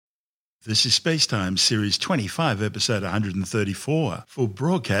This is Spacetime Series 25, Episode 134, for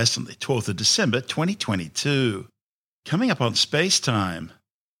broadcast on the 12th of December 2022. Coming up on Spacetime,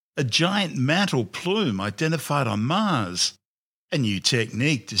 a giant mantle plume identified on Mars, a new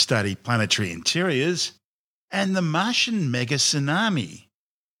technique to study planetary interiors, and the Martian mega tsunami.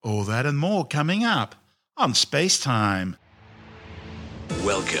 All that and more coming up on Spacetime.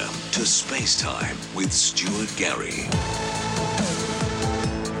 Welcome to Spacetime with Stuart Gary.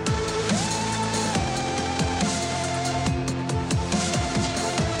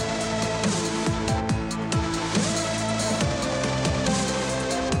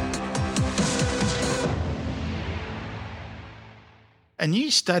 A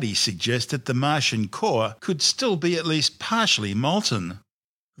new study suggests that the Martian core could still be at least partially molten.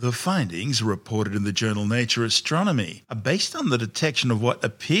 The findings, reported in the journal Nature Astronomy, are based on the detection of what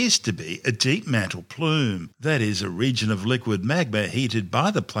appears to be a deep mantle plume, that is, a region of liquid magma heated by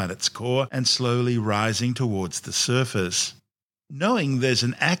the planet's core and slowly rising towards the surface. Knowing there's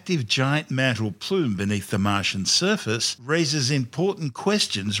an active giant mantle plume beneath the Martian surface raises important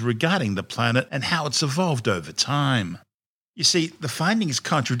questions regarding the planet and how it's evolved over time. You see, the findings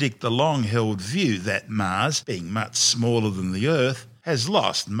contradict the long-held view that Mars, being much smaller than the Earth, has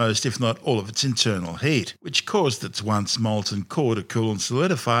lost most if not all of its internal heat, which caused its once molten core to cool and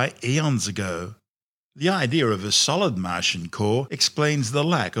solidify eons ago. The idea of a solid Martian core explains the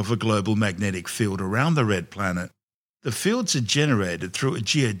lack of a global magnetic field around the red planet. The fields are generated through a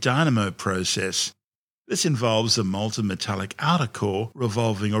geodynamo process. This involves a molten metallic outer core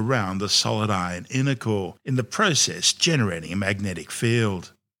revolving around the solid iron inner core, in the process generating a magnetic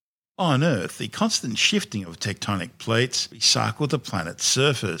field. On Earth, the constant shifting of tectonic plates recycle the planet's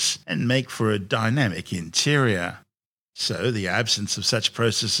surface and make for a dynamic interior. So the absence of such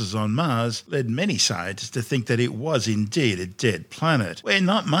processes on Mars led many scientists to think that it was indeed a dead planet, where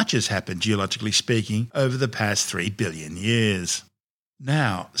not much has happened geologically speaking over the past 3 billion years.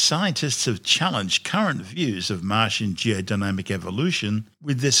 Now, scientists have challenged current views of Martian geodynamic evolution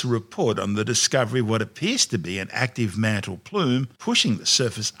with this report on the discovery of what appears to be an active mantle plume pushing the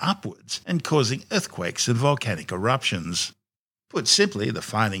surface upwards and causing earthquakes and volcanic eruptions. Put simply, the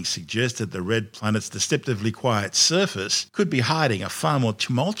findings suggest that the red planet's deceptively quiet surface could be hiding a far more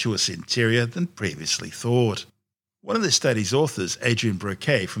tumultuous interior than previously thought. One of the study's authors, Adrian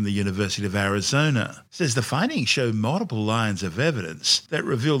Broquet from the University of Arizona, says the findings show multiple lines of evidence that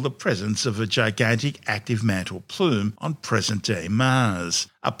reveal the presence of a gigantic active mantle plume on present-day Mars,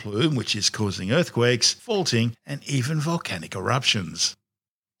 a plume which is causing earthquakes, faulting, and even volcanic eruptions.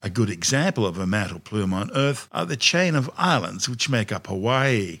 A good example of a mantle plume on Earth are the chain of islands which make up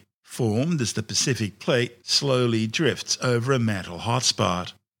Hawaii, formed as the Pacific Plate slowly drifts over a mantle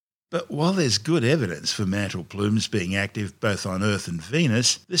hotspot. But while there's good evidence for mantle plumes being active both on Earth and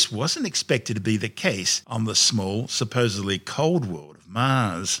Venus, this wasn't expected to be the case on the small, supposedly cold world of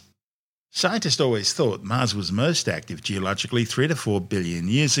Mars. Scientists always thought Mars was most active geologically 3 to 4 billion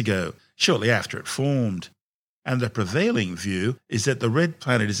years ago, shortly after it formed. And the prevailing view is that the red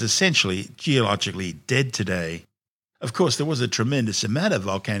planet is essentially geologically dead today. Of course, there was a tremendous amount of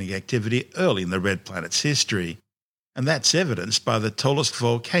volcanic activity early in the red planet's history, and that's evidenced by the tallest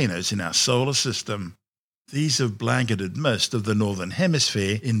volcanoes in our solar system. These have blanketed most of the northern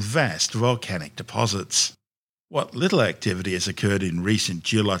hemisphere in vast volcanic deposits. What little activity has occurred in recent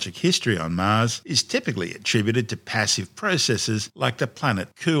geologic history on Mars is typically attributed to passive processes like the planet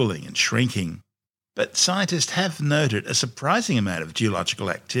cooling and shrinking. But scientists have noted a surprising amount of geological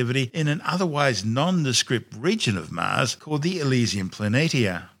activity in an otherwise nondescript region of Mars called the Elysian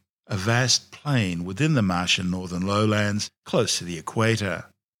Planitia, a vast plain within the Martian northern lowlands close to the equator.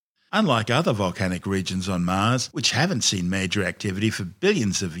 Unlike other volcanic regions on Mars, which haven't seen major activity for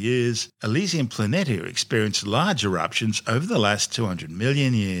billions of years, Elysian Planitia experienced large eruptions over the last 200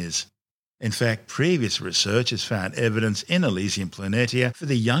 million years. In fact, previous research has found evidence in Elysian Planitia for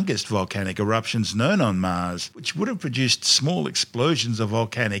the youngest volcanic eruptions known on Mars, which would have produced small explosions of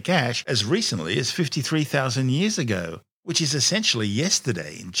volcanic ash as recently as 53,000 years ago, which is essentially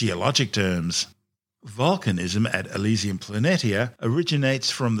yesterday in geologic terms. Volcanism at Elysian Planitia originates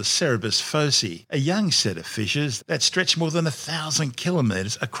from the Cerebus Fossae, a young set of fissures that stretch more than 1,000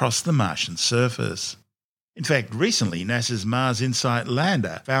 kilometres across the Martian surface. In fact, recently NASA's Mars InSight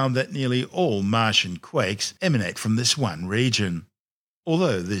lander found that nearly all Martian quakes emanate from this one region.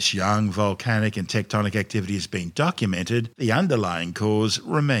 Although this young volcanic and tectonic activity has been documented, the underlying cause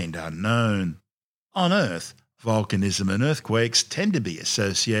remained unknown. On Earth, Volcanism and earthquakes tend to be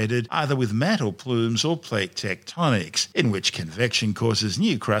associated either with mantle plumes or plate tectonics, in which convection causes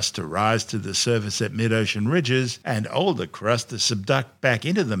new crust to rise to the surface at mid-ocean ridges and older crust to subduct back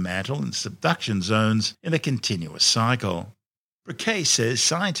into the mantle and subduction zones in a continuous cycle. Briquet says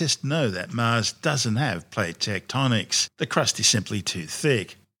scientists know that Mars doesn't have plate tectonics. The crust is simply too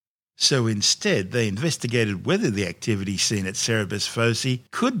thick. So instead, they investigated whether the activity seen at Cerberus Foci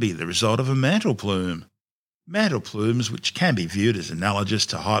could be the result of a mantle plume. Mantle plumes, which can be viewed as analogous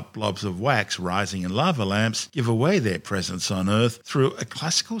to hot blobs of wax rising in lava lamps, give away their presence on Earth through a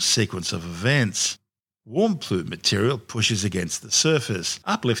classical sequence of events. Warm plume material pushes against the surface,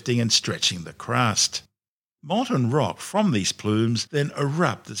 uplifting and stretching the crust. Molten rock from these plumes then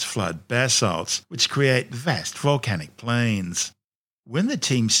erupt as flood basalts, which create vast volcanic plains. When the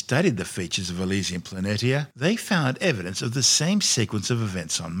team studied the features of Elysium Planitia, they found evidence of the same sequence of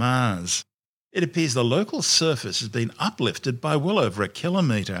events on Mars. It appears the local surface has been uplifted by well over 1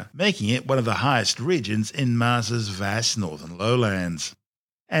 kilometre, making it one of the highest regions in Mars's vast northern lowlands.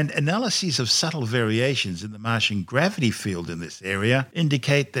 And analyses of subtle variations in the Martian gravity field in this area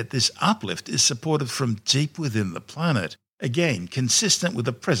indicate that this uplift is supported from deep within the planet, again consistent with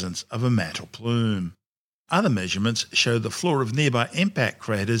the presence of a mantle plume. Other measurements show the floor of nearby impact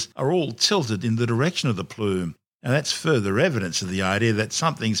craters are all tilted in the direction of the plume, and that's further evidence of the idea that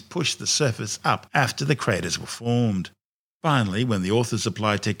something's pushed the surface up after the craters were formed. Finally, when the authors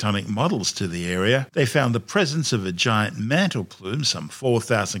applied tectonic models to the area, they found the presence of a giant mantle plume some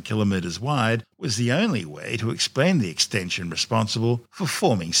 4,000 kilometres wide was the only way to explain the extension responsible for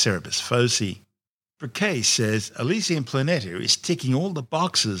forming Cerberus Foci. Briquet says Elysium Planitia is ticking all the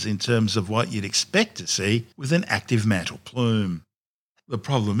boxes in terms of what you'd expect to see with an active mantle plume. The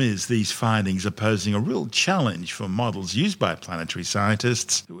problem is these findings are posing a real challenge for models used by planetary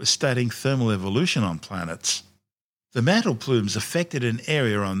scientists who are studying thermal evolution on planets. The mantle plumes affected an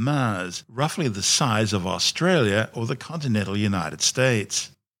area on Mars roughly the size of Australia or the continental United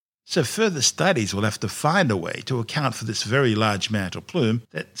States. So further studies will have to find a way to account for this very large mantle plume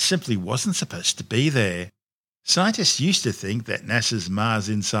that simply wasn't supposed to be there. Scientists used to think that NASA's Mars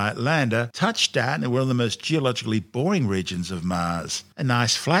InSight lander touched down in one of the most geologically boring regions of Mars, a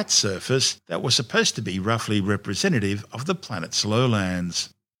nice flat surface that was supposed to be roughly representative of the planet's lowlands.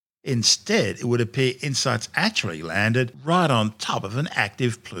 Instead, it would appear InSight's actually landed right on top of an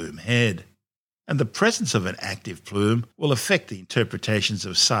active plume head. And the presence of an active plume will affect the interpretations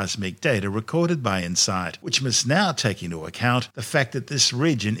of seismic data recorded by InSight, which must now take into account the fact that this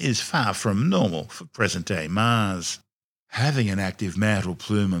region is far from normal for present-day Mars. Having an active mantle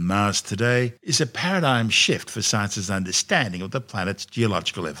plume on Mars today is a paradigm shift for science's understanding of the planet's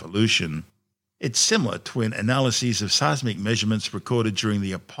geological evolution. It's similar to when analyses of seismic measurements recorded during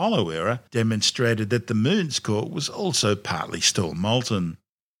the Apollo era demonstrated that the Moon's core was also partly still molten.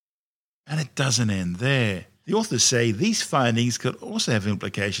 And it doesn't end there. The authors say these findings could also have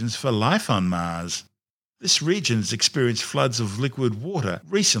implications for life on Mars. This region has experienced floods of liquid water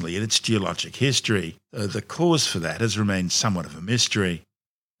recently in its geologic history, though the cause for that has remained somewhat of a mystery.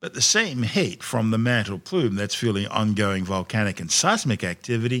 But the same heat from the mantle plume that's fueling ongoing volcanic and seismic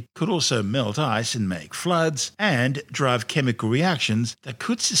activity could also melt ice and make floods, and drive chemical reactions that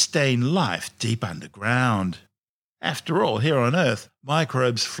could sustain life deep underground. After all, here on Earth,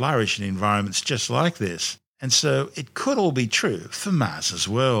 microbes flourish in environments just like this, and so it could all be true for Mars as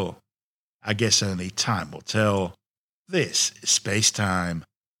well. I guess only time will tell. This is Space Time.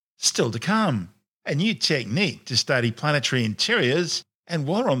 Still to come, a new technique to study planetary interiors, and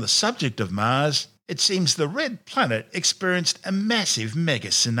while on the subject of Mars, it seems the red planet experienced a massive mega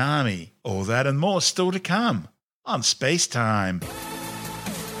tsunami. All that and more still to come on Space Time.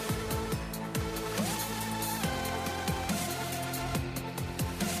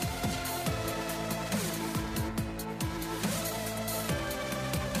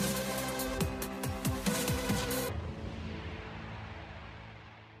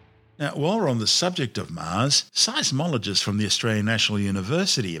 Now, while we're on the subject of Mars, seismologists from the Australian National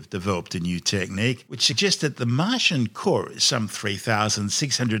University have developed a new technique which suggests that the Martian core is some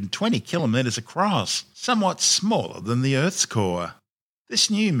 3,620 kilometres across, somewhat smaller than the Earth's core.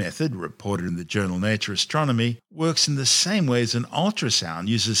 This new method, reported in the journal Nature Astronomy, works in the same way as an ultrasound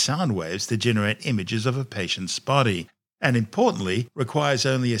uses sound waves to generate images of a patient's body, and importantly, requires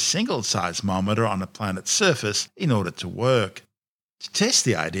only a single seismometer on a planet's surface in order to work. To test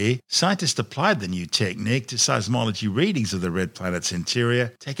the idea, scientists applied the new technique to seismology readings of the red planet's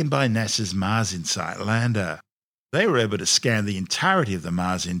interior taken by NASA's Mars InSight lander. They were able to scan the entirety of the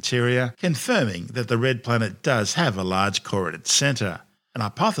Mars interior, confirming that the red planet does have a large core at its centre, an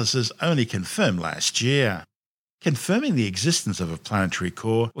hypothesis only confirmed last year. Confirming the existence of a planetary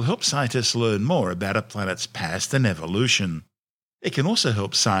core will help scientists learn more about a planet's past and evolution. It can also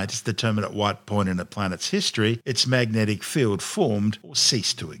help scientists determine at what point in a planet's history its magnetic field formed or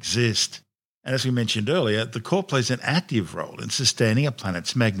ceased to exist. And as we mentioned earlier, the core plays an active role in sustaining a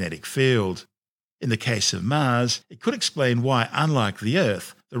planet's magnetic field. In the case of Mars, it could explain why, unlike the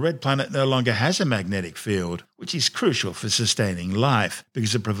Earth, the red planet no longer has a magnetic field, which is crucial for sustaining life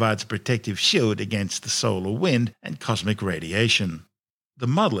because it provides a protective shield against the solar wind and cosmic radiation. The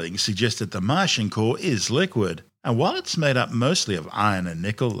modelling suggests that the Martian core is liquid, and while it's made up mostly of iron and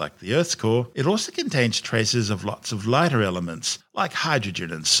nickel like the Earth's core, it also contains traces of lots of lighter elements like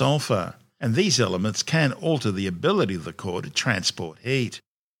hydrogen and sulfur, and these elements can alter the ability of the core to transport heat.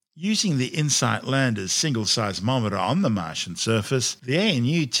 Using the InSight lander's single seismometer on the Martian surface, the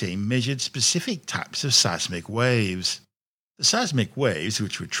ANU team measured specific types of seismic waves. The seismic waves,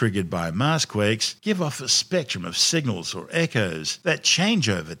 which were triggered by Marsquakes, give off a spectrum of signals or echoes that change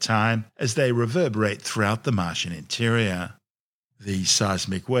over time as they reverberate throughout the Martian interior. These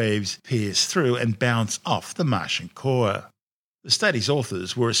seismic waves pierce through and bounce off the Martian core. The study's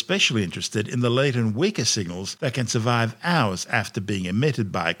authors were especially interested in the late and weaker signals that can survive hours after being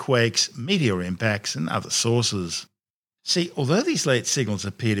emitted by quakes, meteor impacts, and other sources. See, although these late signals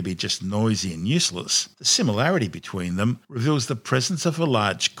appear to be just noisy and useless, the similarity between them reveals the presence of a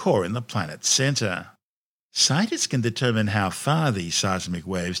large core in the planet's centre. Scientists can determine how far these seismic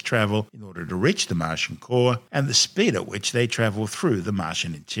waves travel in order to reach the Martian core and the speed at which they travel through the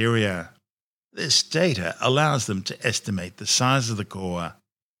Martian interior. This data allows them to estimate the size of the core,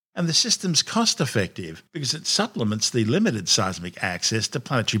 and the system's cost-effective because it supplements the limited seismic access to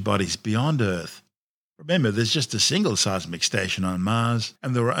planetary bodies beyond Earth. Remember, there's just a single seismic station on Mars,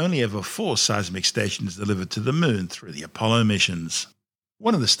 and there were only ever 4 seismic stations delivered to the Moon through the Apollo missions.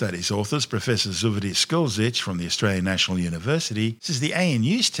 One of the study's authors, Professor Zuvidi Skulzic from the Australian National University, says the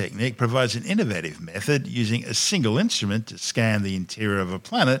ANU's technique provides an innovative method using a single instrument to scan the interior of a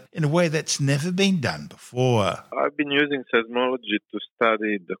planet in a way that's never been done before. I've been using seismology to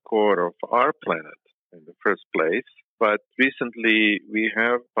study the core of our planet in the first place, but recently we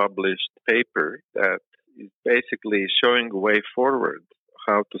have published a paper that is basically showing a way forward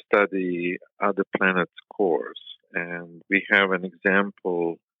how to study other planets' cores. And we have an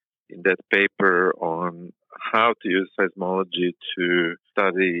example in that paper on how to use seismology to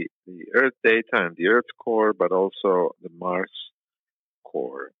study the Earth data and the Earth's core, but also the Mars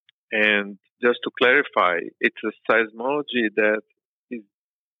core. And just to clarify, it's a seismology that is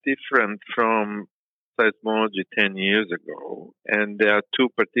different from seismology 10 years ago. And there are 2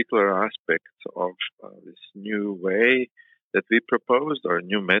 particular aspects of this new way that we proposed, or a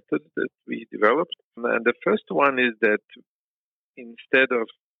new method that we developed. And the first one is that instead of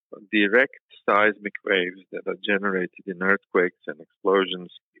direct seismic waves that are generated in earthquakes and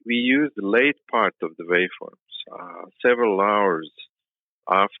explosions, we use the late part of the waveforms, several hours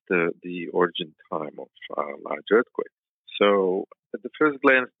after the origin time of large earthquakes. So at the first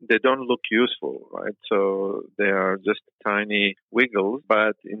glance, they don't look useful, right? So they are just tiny wiggles.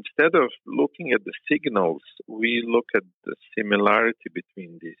 But instead of looking at the signals, we look at the similarity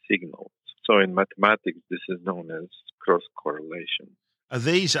between these signals. So in mathematics, this is known as cross-correlation. Are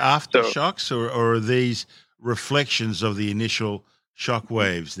these aftershocks or are these reflections of the initial shock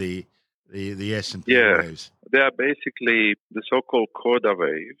waves, the S&P waves? They are basically the so-called coda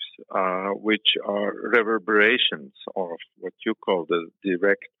waves, which are reverberations of what you call the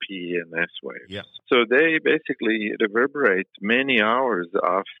direct P and S waves. Yep. So they basically reverberate many hours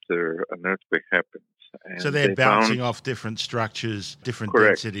after an earthquake happens. And so they're bouncing off different structures, different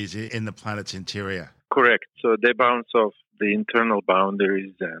densities in the planet's interior. Correct. So they bounce off the internal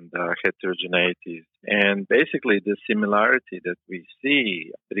boundaries and heterogeneities. And basically the similarity that we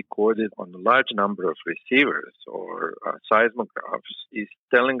see recorded on a large number of receivers or seismographs is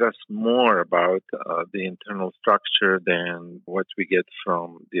telling us more about the internal structure than what we get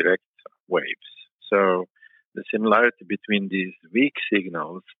from direct waves. So the similarity between these weak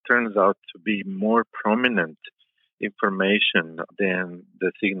signals turns out to be more prominent information than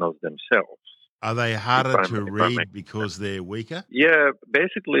the signals themselves. Are they harder to read because they're weaker? Yeah,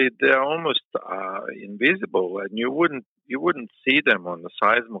 basically they're almost invisible, and you wouldn't see them on the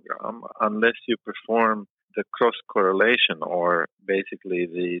seismogram unless you perform the cross correlation, or basically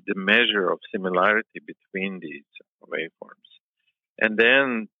the measure of similarity between these waveforms. And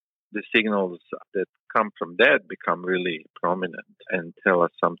then the signals that come from that become really prominent and tell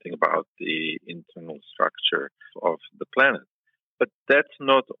us something about the internal structure of the planet. But that's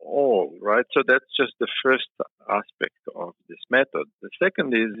not all, right? So that's just the first aspect of this method. The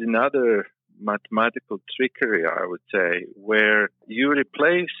second is in other mathematical trickery, I would say, where you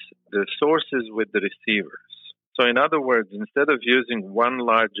replace the sources with the receivers. So in other words, instead of using one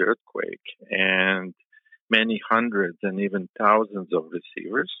large earthquake and many hundreds and even thousands of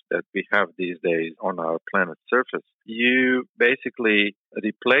receivers that we have these days on our planet's surface, you basically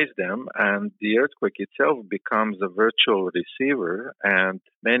replace them and the earthquake itself becomes a virtual receiver and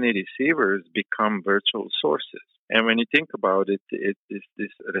many receivers become virtual sources. And when you think about it,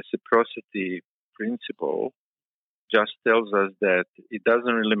 this reciprocity principle just tells us that it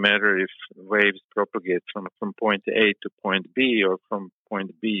doesn't really matter if waves propagate from point A to point B or from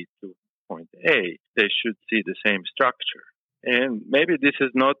point B to point A. They should see the same structure. And maybe this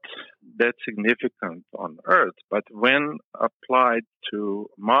is not that significant on Earth, but when applied to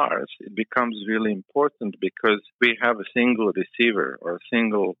Mars, it becomes really important because we have a single receiver or a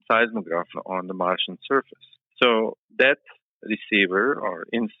single seismograph on the Martian surface. So that receiver or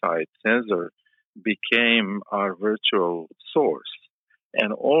InSight sensor became our virtual source.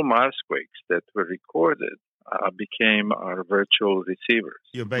 And all Marsquakes that were recorded became our virtual receivers.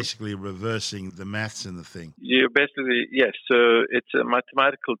 You're basically reversing the maths in the thing. Yes. So it's a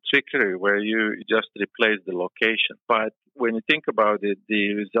mathematical trickery where you just replace the location. But when you think about it,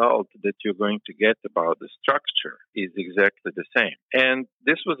 the result that you're going to get about the structure is exactly the same. And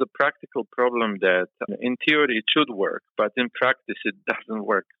this was a practical problem that in theory it should work, but in practice it doesn't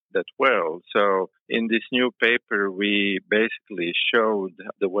work that well. So in this new paper, we basically showed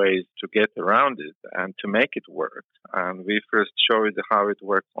the ways to get around it and to make it work. And we first showed how it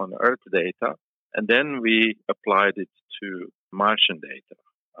worked on Earth data, and then we applied it to Martian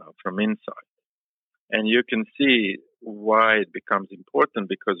data from InSight. And you can see why it becomes important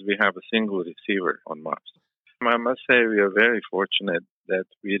because we have a single receiver on Mars. I must say we are very fortunate that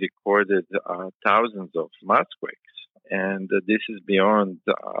we recorded thousands of Marsquakes. And this is beyond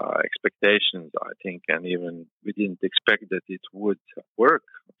expectations, I think, and even we didn't expect that it would work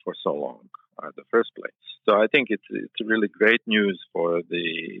for so long in the first place. So I think it's really great news for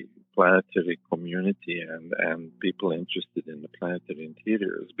the planetary community and people interested in the planetary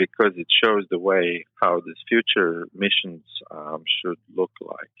interiors because it shows the way how these future missions should look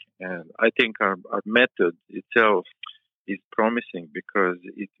like. And I think our method itself is promising because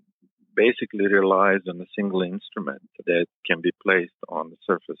it basically relies on a single instrument that can be placed on the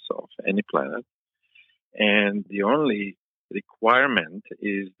surface of any planet. And the only requirement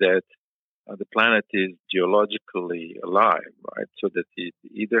is that the planet is geologically alive, right? So that it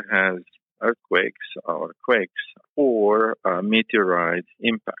either has earthquakes or quakes or meteorite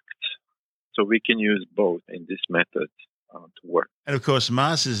impacts. So we can use both in this method to work. And of course,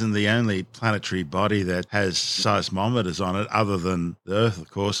 Mars isn't the only planetary body that has seismometers on it other than the Earth,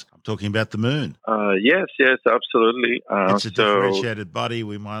 of course. I'm talking about the Moon. Yes, absolutely. It's a differentiated body.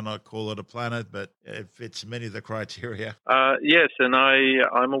 We might not call it a planet, but it fits many of the criteria. Yes, and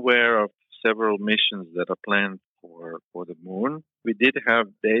I'm aware of several missions that are planned for the Moon. We did have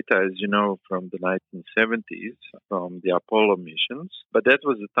data, as you know, from the 1970s, from the Apollo missions, but that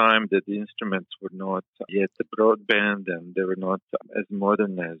was a time that the instruments were not yet broadband and they were not as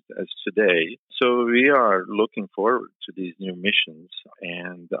modern as today. So we are looking forward to these new missions,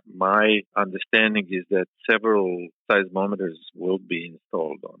 and my understanding is that several seismometers will be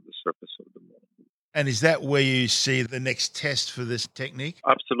installed on the surface of the Moon. And is that where you see the next test for this technique?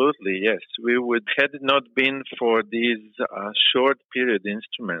 Absolutely, yes. We would, had it not been for these short period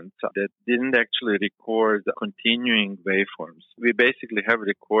instruments that didn't actually record continuing waveforms. We basically have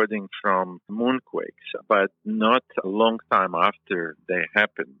recording from moonquakes, but not a long time after they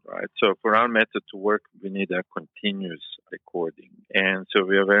happened, right? So for our method to work, we need a continuous recording. And so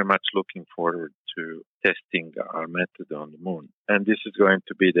we are very much looking forward to testing our method on the Moon. And this is going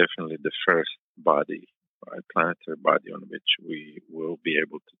to be definitely the first body, right, planetary body on which we will be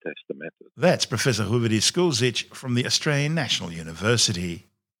able to test the method. That's Professor Huvedi Skulzic from the Australian National University.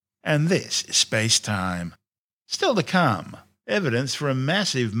 And this is Space Time. Still to come, evidence for a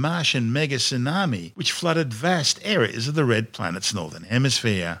massive Martian mega tsunami which flooded vast areas of the red planet's northern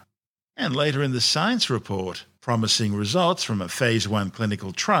hemisphere. And later in the science report, promising results from a phase 1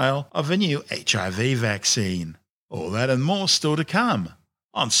 clinical trial of a new HIV vaccine. All that and more still to come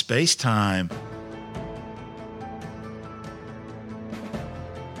on Space Time.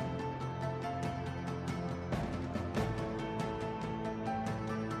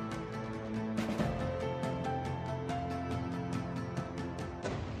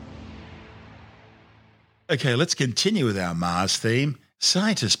 Okay, let's continue with our Mars theme.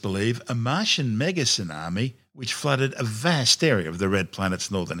 Scientists believe a Martian mega tsunami which flooded a vast area of the red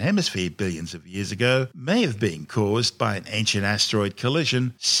planet's northern hemisphere billions of years ago, may have been caused by an ancient asteroid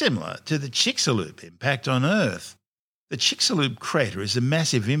collision similar to the Chicxulub impact on Earth. The Chicxulub crater is a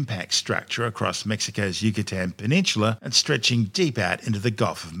massive impact structure across Mexico's Yucatan Peninsula and stretching deep out into the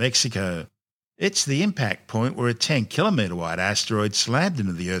Gulf of Mexico. It's the impact point where a 10-kilometre wide asteroid slammed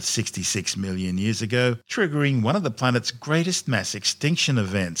into the Earth 66 million years ago, triggering one of the planet's greatest mass extinction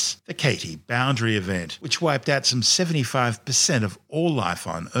events, the KT Boundary Event, which wiped out some 75% of all life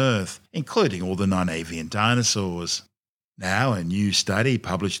on Earth, including all the non-avian dinosaurs. Now, a new study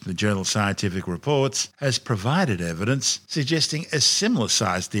published in the journal Scientific Reports has provided evidence suggesting a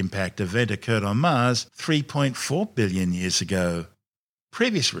similar-sized impact event occurred on Mars 3.4 billion years ago.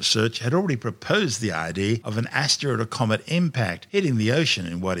 Previous research had already proposed the idea of an asteroid or comet impact hitting the ocean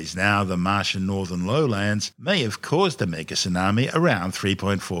in what is now the Martian northern lowlands may have caused a mega tsunami around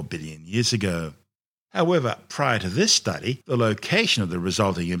 3.4 billion years ago. However, prior to this study, the location of the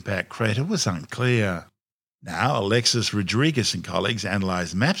resulting impact crater was unclear. Now, Alexis Rodriguez and colleagues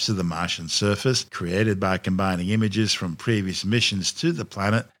analysed maps of the Martian surface created by combining images from previous missions to the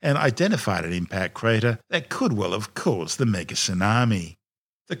planet and identified an impact crater that could well have caused the mega tsunami.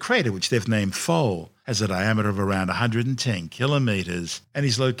 The crater, which they've named Foal, has a diameter of around 110 kilometres and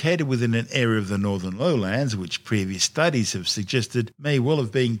is located within an area of the northern lowlands which previous studies have suggested may well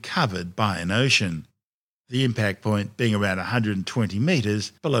have been covered by an ocean, the impact point being around 120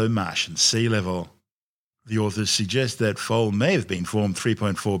 metres below Martian sea level. The authors suggest that Foal may have been formed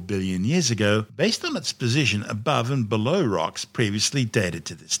 3.4 billion years ago based on its position above and below rocks previously dated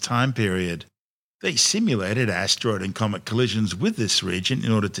to this time period. They simulated asteroid and comet collisions with this region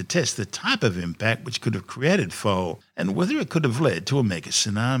in order to test the type of impact which could have created Foal and whether it could have led to a mega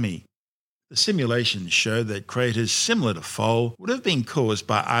tsunami. The simulations showed that craters similar to Foal would have been caused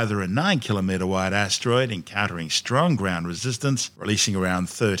by either a 9-kilometre wide asteroid encountering strong ground resistance, releasing around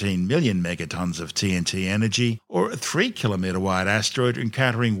 13 million megatons of TNT energy, or a 3-kilometre wide asteroid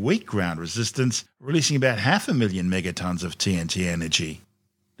encountering weak ground resistance, releasing about 500,000 megatons of TNT energy.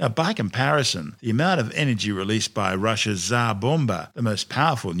 Now, by comparison, the amount of energy released by Russia's Tsar Bomba, the most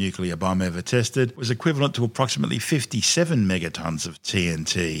powerful nuclear bomb ever tested, was equivalent to approximately 57 megatons of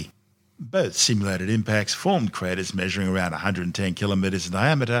TNT. Both simulated impacts formed craters measuring around 110 kilometres in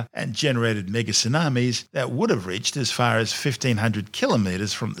diameter and generated mega tsunamis that would have reached as far as 1,500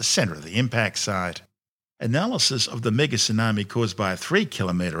 kilometres from the centre of the impact site. Analysis of the mega tsunami caused by a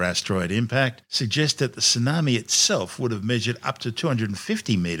 3-kilometre asteroid impact suggests that the tsunami itself would have measured up to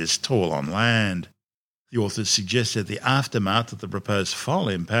 250 metres tall on land. The authors suggest that the aftermath of the proposed Foal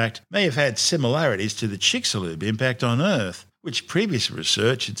impact may have had similarities to the Chicxulub impact on Earth, which previous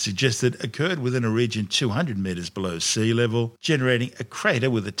research had suggested occurred within a region 200 metres below sea level, generating a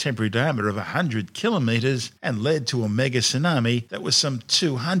crater with a temporary diameter of 100 kilometres and led to a mega tsunami that was some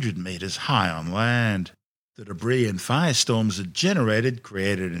 200 metres high on land. The debris and firestorms it generated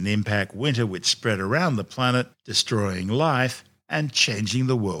created an impact winter which spread around the planet, destroying life and changing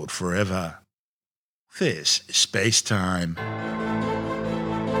the world forever. This is Space Time.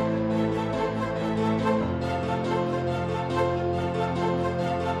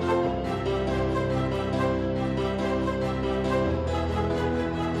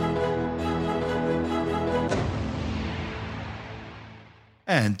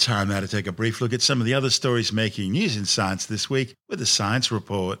 And time now to take a brief look at some of the other stories making news in science this week with a science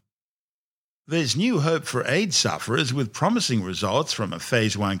report. There's new hope for AIDS sufferers with promising results from a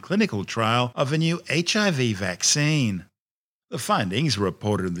Phase 1 clinical trial of a new HIV vaccine. The findings,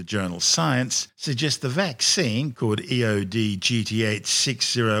 reported in the journal Science, suggest the vaccine, called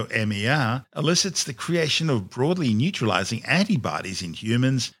EOD-GT860-MER, elicits the creation of broadly neutralizing antibodies in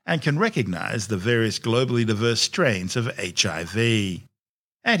humans and can recognize the various globally diverse strains of HIV.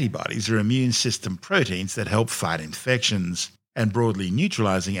 Antibodies are immune system proteins that help fight infections, and broadly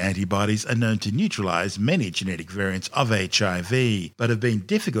neutralizing antibodies are known to neutralize many genetic variants of HIV, but have been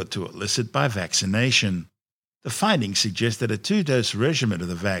difficult to elicit by vaccination. The findings suggest that a 2-dose regimen of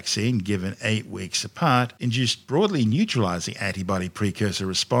the vaccine, given 8 weeks apart, induced broadly neutralizing antibody precursor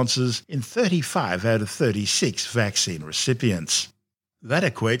responses in 35 out of 36 vaccine recipients. That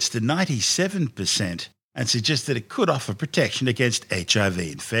equates to 97%. And suggests that it could offer protection against HIV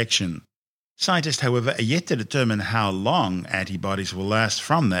infection. Scientists, however, are yet to determine how long antibodies will last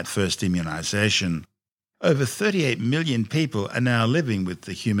from that first immunisation. Over 38 million people are now living with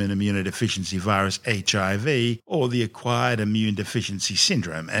the human immunodeficiency virus HIV or the acquired immune deficiency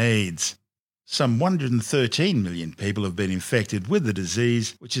syndrome AIDS. Some 113 million people have been infected with the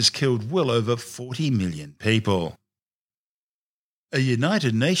disease, which has killed well over 40 million people. A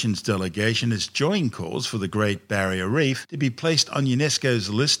United Nations delegation has joined calls for the Great Barrier Reef to be placed on UNESCO's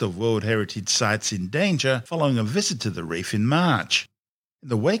list of World Heritage Sites in danger following a visit to the reef in March. In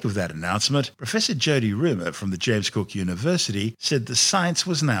the wake of that announcement, Professor Jody Rumer from the James Cook University said the science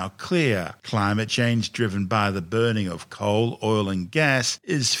was now clear. Climate change driven by the burning of coal, oil and gas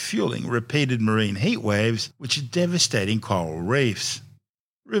is fueling repeated marine heat waves which are devastating coral reefs.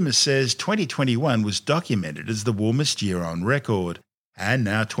 Rumer says 2021 was documented as the warmest year on record, and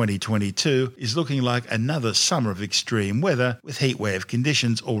now 2022 is looking like another summer of extreme weather, with heatwave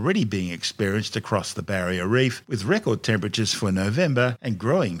conditions already being experienced across the Barrier Reef, with record temperatures for November and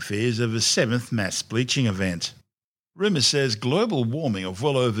growing fears of a seventh mass bleaching event. Rumer says global warming of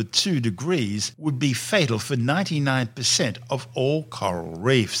well over 2 degrees would be fatal for 99% of all coral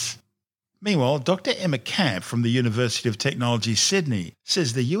reefs. Meanwhile, Dr. Emma Camp from the University of Technology, Sydney,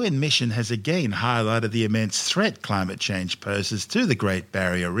 says the UN mission has again highlighted the immense threat climate change poses to the Great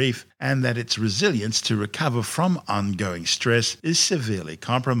Barrier Reef and that its resilience to recover from ongoing stress is severely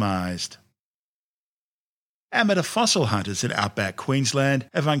compromised. Amateur fossil hunters in outback Queensland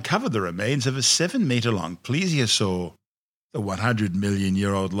have uncovered the remains of a 7-metre-long plesiosaur. The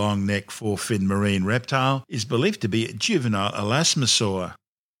 100-million-year-old long-necked four-fin marine reptile is believed to be a juvenile elasmosaur.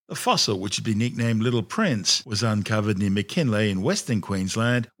 The fossil, which had been nicknamed Little Prince, was uncovered near McKinley in Western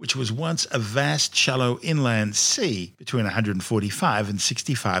Queensland, which was once a vast, shallow inland sea between 145 and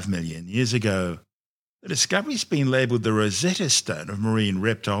 65 million years ago. The discovery has been labelled the Rosetta Stone of marine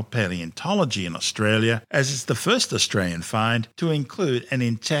reptile paleontology in Australia, as it's the first Australian find to include an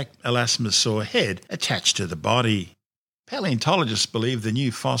intact elasmosaur head attached to the body. Paleontologists believe the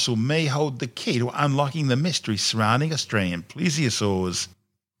new fossil may hold the key to unlocking the mystery surrounding Australian plesiosaurs.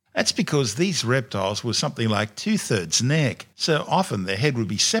 That's because these reptiles were something like 2/3 neck, so often their head would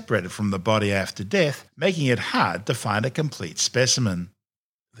be separated from the body after death, making it hard to find a complete specimen.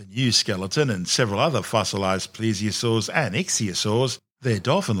 The new skeleton and several other fossilised plesiosaurs and ichthyosaurs, their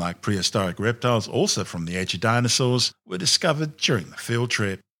dolphin-like prehistoric reptiles also from the age of dinosaurs, were discovered during the field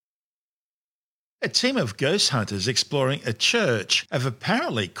trip. A team of ghost hunters exploring a church have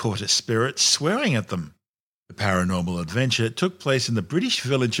apparently caught a spirit swearing at them. The paranormal adventure took place in the British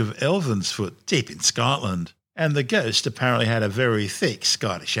village of Elvansfoot, deep in Scotland, and the ghost apparently had a very thick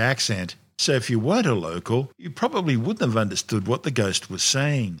Scottish accent, so if you weren't a local, you probably wouldn't have understood what the ghost was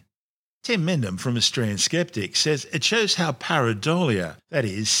saying. Tim Mindham from Australian Skeptic says it shows how pareidolia, that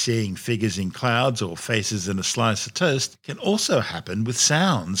is, seeing figures in clouds or faces in a slice of toast, can also happen with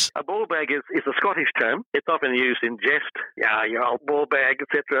sounds. A ball bag is a Scottish term. It's often used in jest, your old ball bag,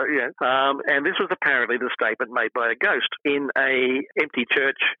 etc. And this was apparently the statement made by a ghost in a empty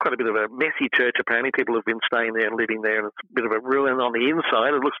church, quite a bit of a messy church apparently. People have been staying there and living there, and it's a bit of a ruin on the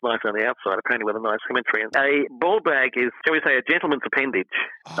inside. It looks nice on the outside, apparently with a nice cemetery. And a ball bag is, shall we say, a gentleman's appendage.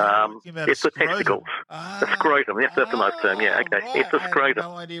 It's the testicles. A scrotum. Yes, that's a nice term. Yeah, okay. Right. It's a scrotum. I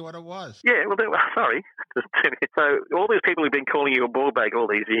had no idea what it was. Yeah, well, sorry. So all these people who've been calling you a ball bag all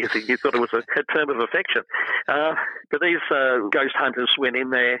these years, you thought it was a term of affection. But these ghost hunters went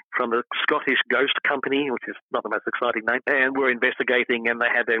in there from the Scottish Ghost Company, which is not the most exciting name, and were investigating, and they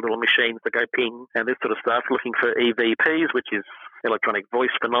had their little machines that go ping and this sort of stuff, looking for EVPs, which is electronic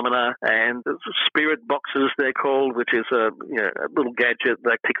voice phenomena, and spirit boxes, they're called, which is a little gadget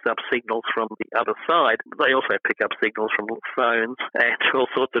that picks up signals from the other side. They also pick up signals from phones and all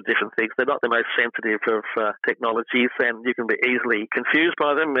sorts of different things. They're not the most sensitive of technologies, and you can be easily confused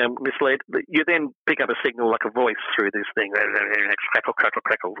by them and misled. You then pick up a signal like a voice through this thing, crackle, crackle,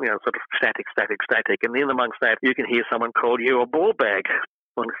 crackle, sort of static, and in amongst that you can hear someone call you a ball bag.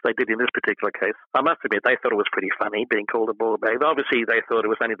 Well, they did in this particular case. I must admit, they thought it was pretty funny being called a ball bag. Obviously, they thought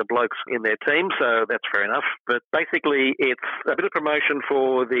it was only the blokes in their team, so that's fair enough. But basically, it's a bit of promotion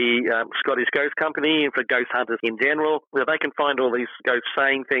for the Scottish Ghost Company and for ghost hunters in general, where they can find all these ghosts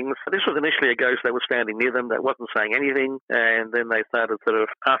saying things. This was initially a ghost that was standing near them that wasn't saying anything, and then they started sort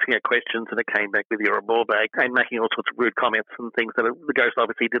of asking it questions, and it came back with you're a ball bag, and making all sorts of rude comments and things that the ghost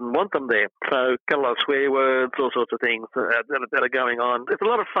obviously didn't want them there. So, got a lot of swear words, all sorts of things that are going on. It's a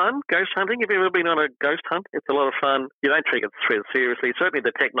lot of fun, ghost hunting. Have you ever been on a ghost hunt? It's a lot of fun. You don't take it seriously. Certainly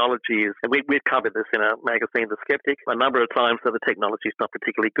the technology is, and we've covered this in our magazine, The Skeptic, a number of times that the technology is not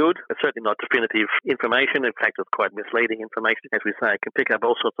particularly good. It's certainly not definitive information. In fact, it's quite misleading information. As we say, it can pick up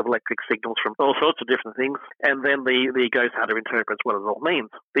all sorts of electric signals from all sorts of different things, and then the ghost hunter interprets what it all means.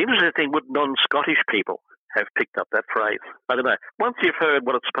 The interesting thing with non-Scottish people have picked up that phrase. I don't know. Once you've heard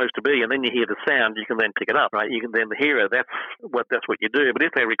what it's supposed to be and then you hear the sound, you can then pick it up, right? You can then hear it. That's what you do. But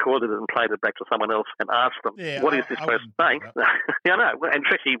if they recorded it and played it back to someone else and asked them, what is this supposed to say? Yeah, I know. And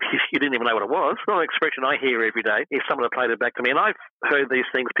tricky, you didn't even know what it was. It's not an expression I hear every day. If someone had played it back to me, and I've heard these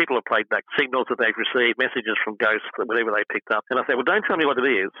things, people have played back signals that they've received, messages from ghosts, whatever they picked up. And I say, well, don't tell me what it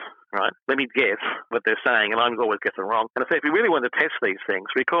is, right? Let me guess what they're saying, and I'm always getting it wrong. And I say, if you really want to test these things,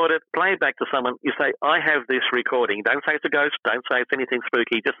 record it, play it back to someone. You say, I have this recording. Don't say it's a ghost. Don't say it's anything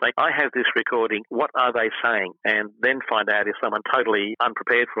spooky. Just say, I have this recording. What are they saying? And then find out if someone totally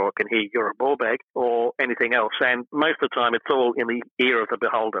unprepared for it can hear you're a ball bag or anything else. And most of the time, it's all in the ear of the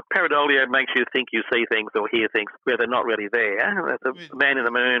beholder. Pareidolia makes you think you see things or hear things where they're not really there. The man in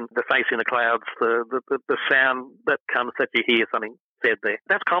the moon, the face in the clouds, the sound that comes that you hear something said there.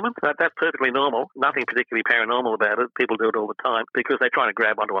 That's common. That's perfectly normal. Nothing particularly paranormal about it. People do it all the time because they're trying to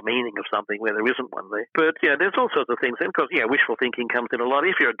grab onto a meaning of something where there isn't one there. But yeah, there's all sorts of things. And of course, wishful thinking comes in a lot.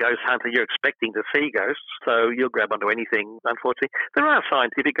 If you're a ghost hunter, you're expecting to see ghosts, so you'll grab onto anything, unfortunately. There are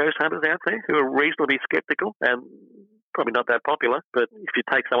scientific ghost hunters out there who are reasonably skeptical and probably not that popular, but if you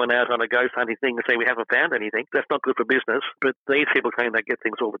take someone out on a ghost hunting thing and say we haven't found anything, that's not good for business. But these people claim they get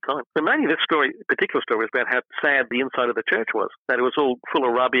things all the time. But mainly this particular story is about how sad the inside of the church was, that it was all full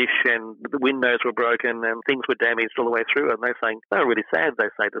of rubbish and the windows were broken and things were damaged all the way through. And they're saying they were really sad, they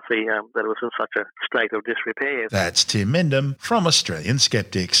say, to see that it was in such a state of disrepair. That's Tim Mendham from Australian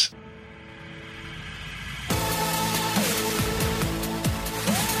Skeptics.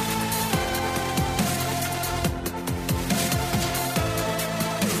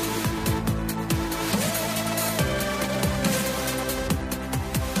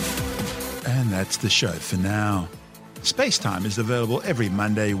 That's the show for now. Spacetime is available every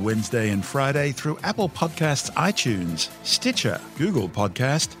Monday, Wednesday and Friday through Apple Podcasts, iTunes, Stitcher, Google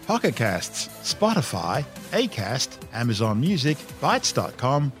Podcast, Pocket Casts, Spotify, Acast, Amazon Music,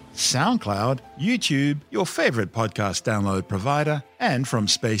 Bytes.com, SoundCloud, YouTube, your favourite podcast download provider, and from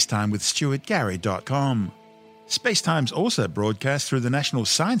spacetimewithstuartgary.com. Spacetime's also broadcast through the National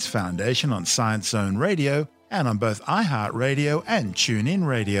Science Foundation on Science Zone Radio and on both iHeartRadio and TuneIn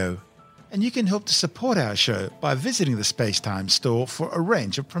Radio. And you can help to support our show by visiting the Spacetime store for a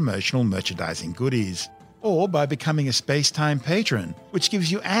range of promotional merchandising goodies, or by becoming a Spacetime patron, which gives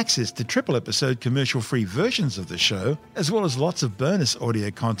you access to triple-episode commercial-free versions of the show, as well as lots of bonus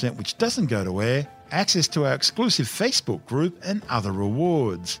audio content which doesn't go to air, access to our exclusive Facebook group, and other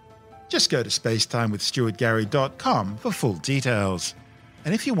rewards. Just go to spacetimewithstuartgary.com for full details.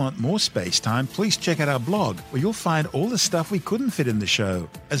 And if you want more space time, please check out our blog, where you'll find all the stuff we couldn't fit in the show,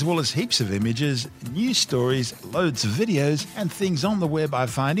 as well as heaps of images, news stories, loads of videos, and things on the web I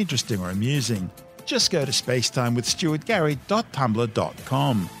find interesting or amusing. Just go to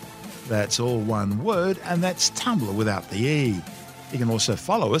spacetimewithstuartgary.tumblr.com. That's all one word, and that's Tumblr without the E. You can also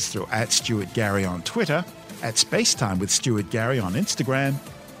follow us through @StuartGary on Twitter, @SpaceTimeWithStuartGary on Instagram,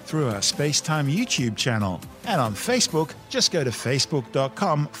 through our Spacetime YouTube channel. And on Facebook, just go to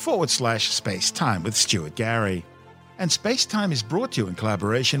facebook.com/Spacetime with Stuart Gary. And Spacetime is brought to you in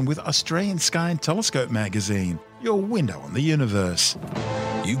collaboration with Australian Sky and Telescope magazine, your window on the universe.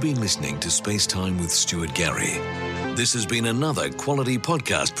 You've been listening to Spacetime with Stuart Gary. This has been another quality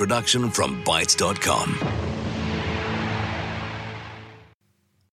podcast production from Bytes.com.